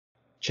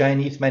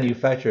Chinese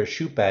manufacturer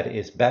Chupad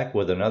is back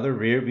with another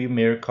rear-view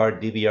mirror card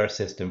DVR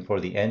system for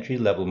the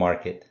entry-level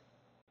market.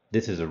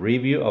 This is a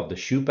review of the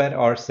Chupad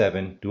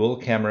R7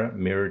 dual-camera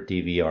mirror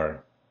DVR.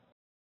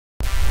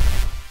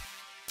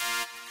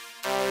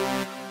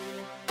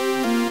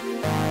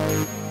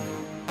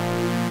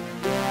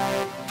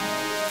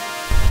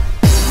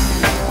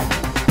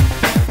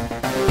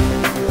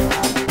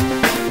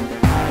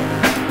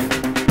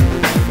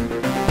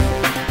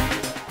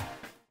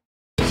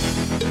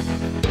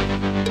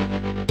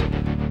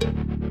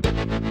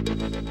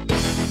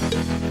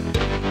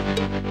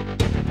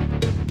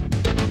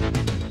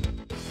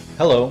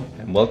 Hello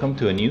and welcome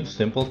to a new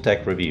simple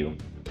tech review.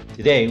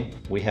 Today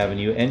we have a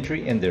new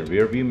entry in the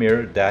rearview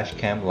mirror dash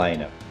cam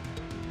lineup.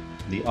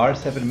 The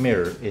R7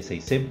 mirror is a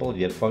simple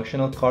yet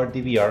functional card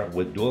DVR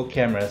with dual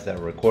cameras that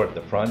record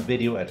the front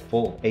video at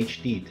full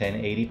HD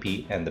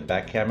 1080p and the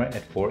back camera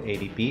at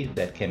 480p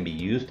that can be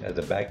used as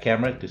a back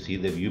camera to see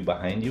the view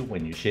behind you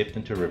when you shift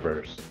into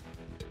reverse.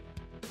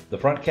 The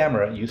front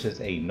camera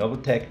uses a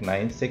Novatek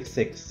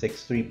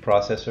NT96663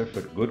 processor for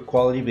good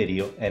quality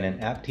video and an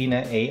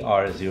Aptina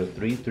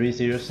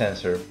AR0330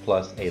 sensor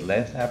plus a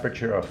lens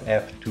aperture of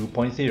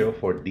f2.0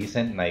 for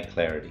decent night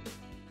clarity.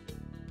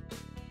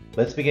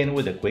 Let's begin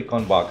with a quick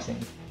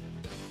unboxing.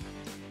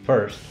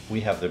 First,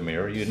 we have the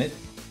mirror unit,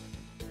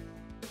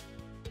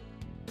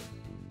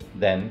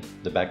 then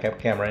the backup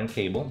camera and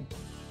cable,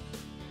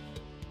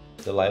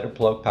 the lighter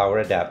plug power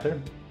adapter,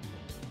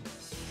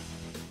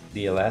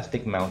 the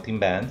elastic mounting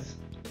bands,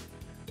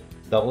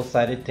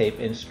 double-sided tape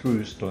and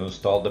screws to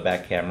install the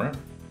back camera,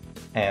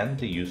 and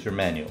the user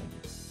manual.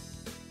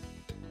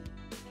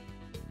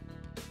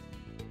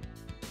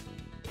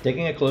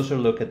 Taking a closer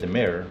look at the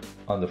mirror,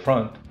 on the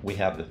front we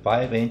have the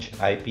 5-inch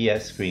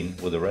IPS screen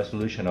with a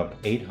resolution of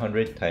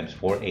 800 x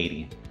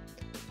 480.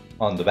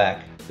 On the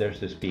back there's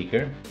the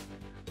speaker,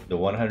 the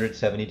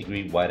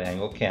 170-degree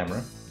wide-angle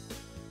camera,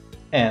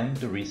 and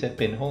the reset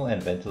pinhole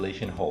and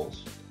ventilation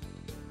holes.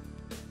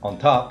 On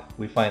top,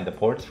 we find the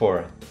ports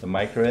for the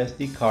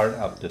microSD card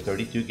up to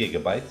 32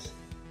 GB,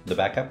 the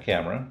backup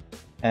camera,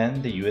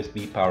 and the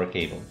USB power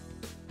cable.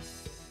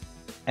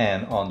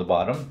 And on the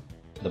bottom,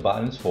 the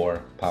buttons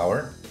for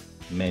power,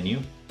 menu,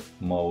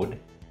 mode,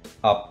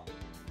 up,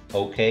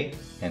 OK,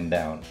 and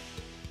down.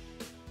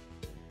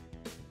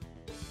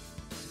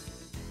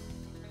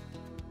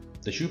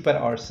 The Chupad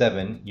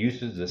R7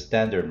 uses the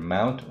standard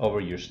mount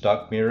over your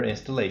stock mirror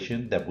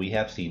installation that we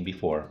have seen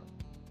before.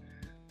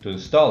 To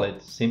install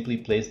it, simply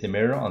place the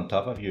mirror on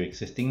top of your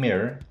existing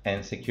mirror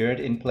and secure it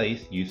in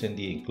place using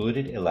the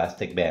included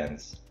elastic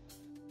bands.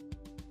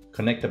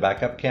 Connect the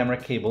backup camera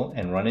cable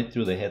and run it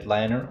through the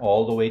headliner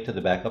all the way to the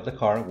back of the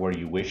car where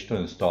you wish to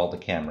install the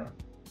camera.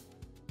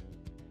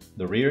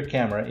 The rear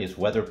camera is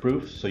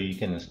weatherproof, so you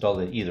can install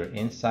it either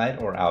inside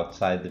or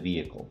outside the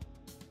vehicle.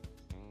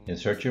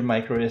 Insert your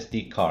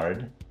microSD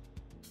card,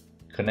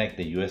 connect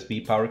the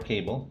USB power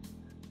cable,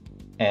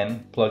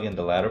 and plug in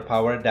the ladder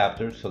power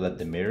adapter so that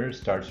the mirror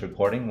starts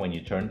recording when you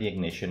turn the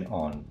ignition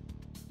on.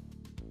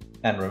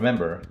 And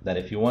remember that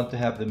if you want to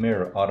have the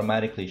mirror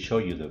automatically show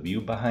you the view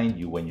behind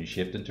you when you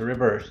shift into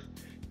reverse,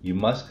 you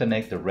must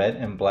connect the red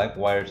and black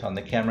wires on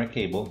the camera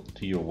cable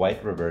to your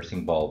white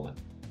reversing bulb.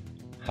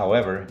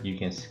 However, you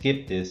can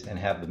skip this and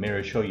have the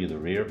mirror show you the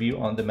rear view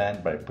on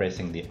demand by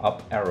pressing the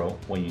up arrow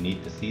when you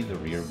need to see the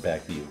rear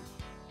back view.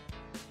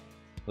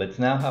 Let's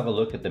now have a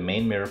look at the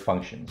main mirror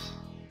functions.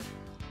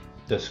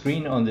 The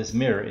screen on this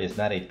mirror is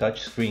not a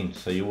touch screen,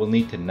 so you will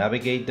need to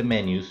navigate the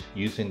menus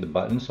using the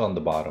buttons on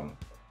the bottom.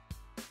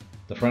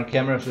 The front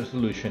camera's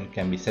resolution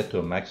can be set to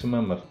a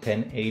maximum of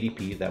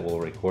 1080p that will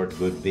record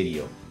good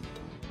video.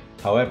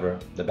 However,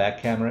 the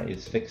back camera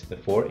is fixed to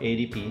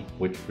 480p,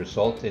 which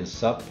results in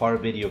subpar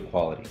video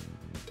quality.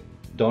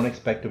 Don't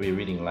expect to be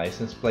reading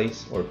license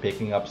plates or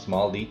picking up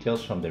small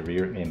details from the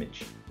rear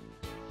image.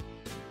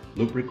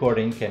 Loop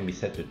recording can be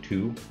set to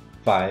 2,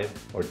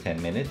 5, or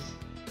 10 minutes.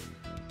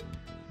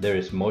 There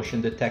is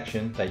motion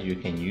detection that you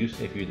can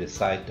use if you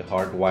decide to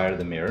hardwire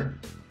the mirror.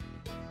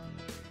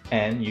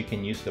 And you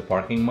can use the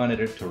parking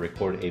monitor to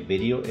record a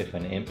video if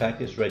an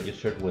impact is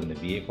registered when the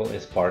vehicle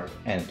is parked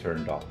and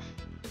turned off.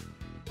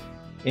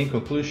 In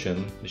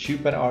conclusion, the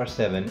Chupad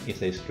R7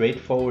 is a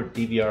straightforward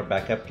DVR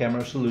backup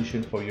camera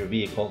solution for your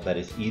vehicle that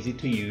is easy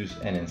to use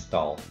and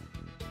install.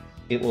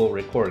 It will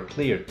record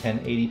clear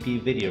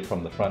 1080p video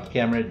from the front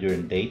camera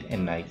during date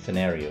and night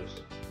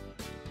scenarios.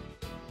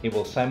 It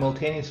will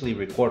simultaneously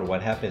record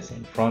what happens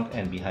in front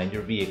and behind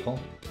your vehicle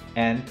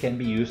and can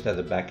be used as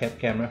a backup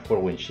camera for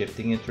when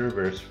shifting into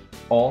reverse,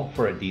 all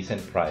for a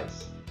decent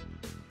price.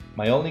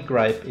 My only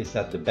gripe is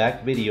that the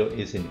back video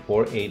is in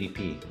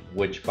 480p,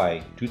 which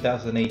by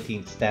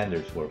 2018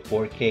 standards where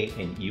 4K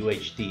and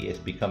UHD is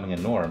becoming a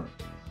norm,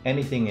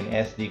 anything in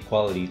SD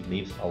quality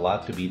leaves a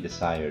lot to be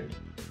desired.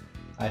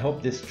 I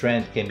hope this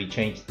trend can be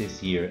changed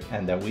this year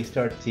and that we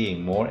start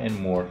seeing more and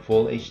more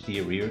full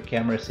HD rear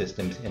camera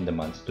systems in the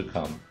months to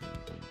come.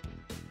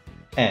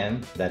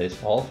 And that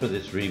is all for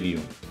this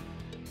review.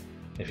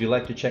 If you'd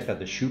like to check out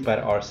the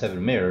Chupad R7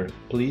 mirror,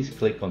 please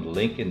click on the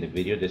link in the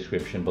video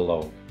description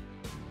below.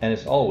 And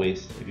as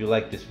always, if you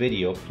like this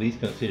video, please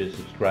consider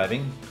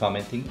subscribing,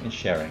 commenting, and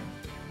sharing.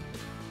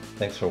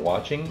 Thanks for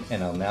watching,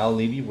 and I'll now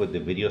leave you with the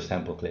video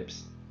sample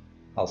clips.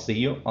 I'll see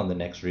you on the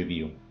next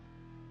review.